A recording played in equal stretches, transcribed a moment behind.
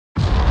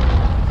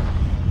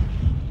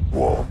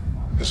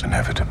is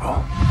inevitable.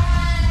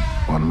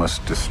 One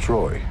must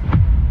destroy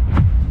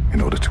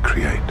in order to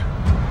create.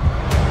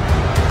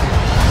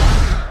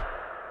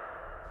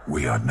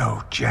 We are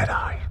no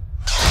Jedi.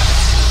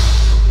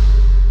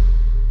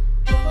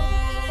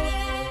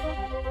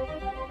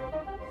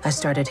 I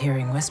started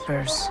hearing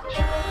whispers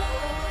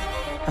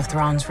of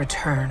Thrawn's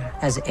return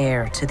as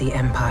heir to the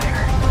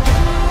Empire.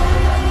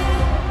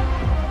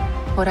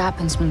 What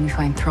happens when we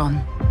find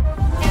Thrawn?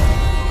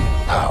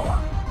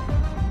 Power,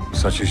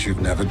 such as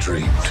you've never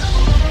dreamed.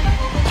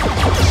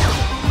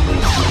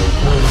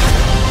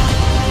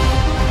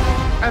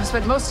 I've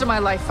spent most of my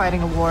life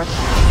fighting a war.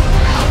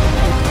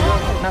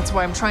 That's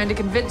why I'm trying to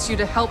convince you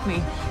to help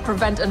me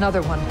prevent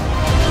another one.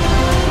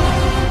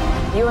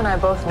 You and I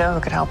both know who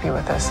could help you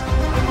with this.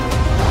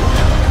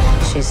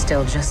 She's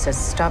still just as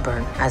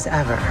stubborn as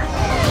ever.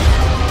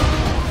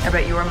 I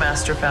bet your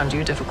master found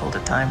you difficult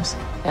at times.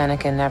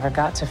 Anakin never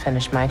got to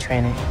finish my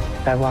training.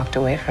 I walked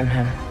away from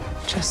him,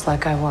 just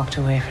like I walked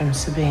away from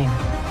Sabine.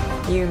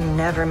 You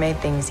never made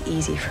things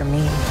easy for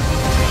me,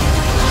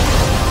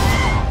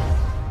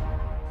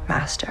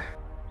 Master.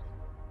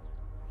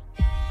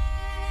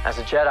 As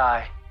a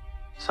Jedi,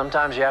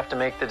 sometimes you have to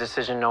make the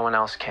decision no one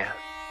else can.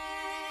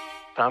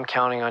 But I'm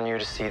counting on you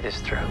to see this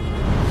through.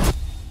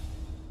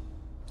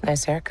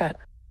 Nice haircut.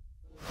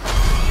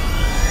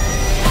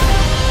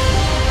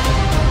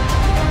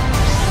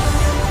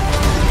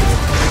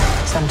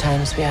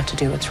 Sometimes we have to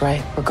do what's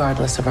right,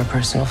 regardless of our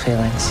personal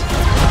feelings.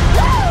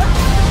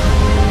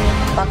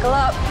 Buckle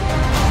up.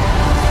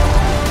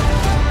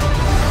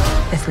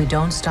 If we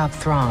don't stop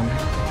Thrawn,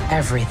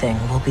 everything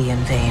will be in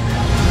vain.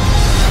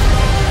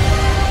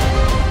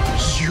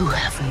 You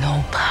have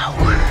no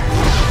power.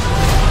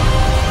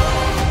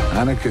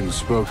 Anakin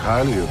spoke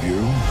highly of you.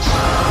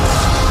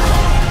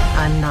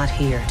 I'm not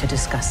here to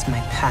discuss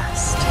my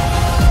past.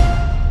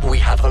 We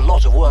have a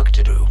lot of work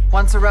to do.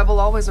 Once a rebel,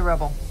 always a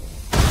rebel.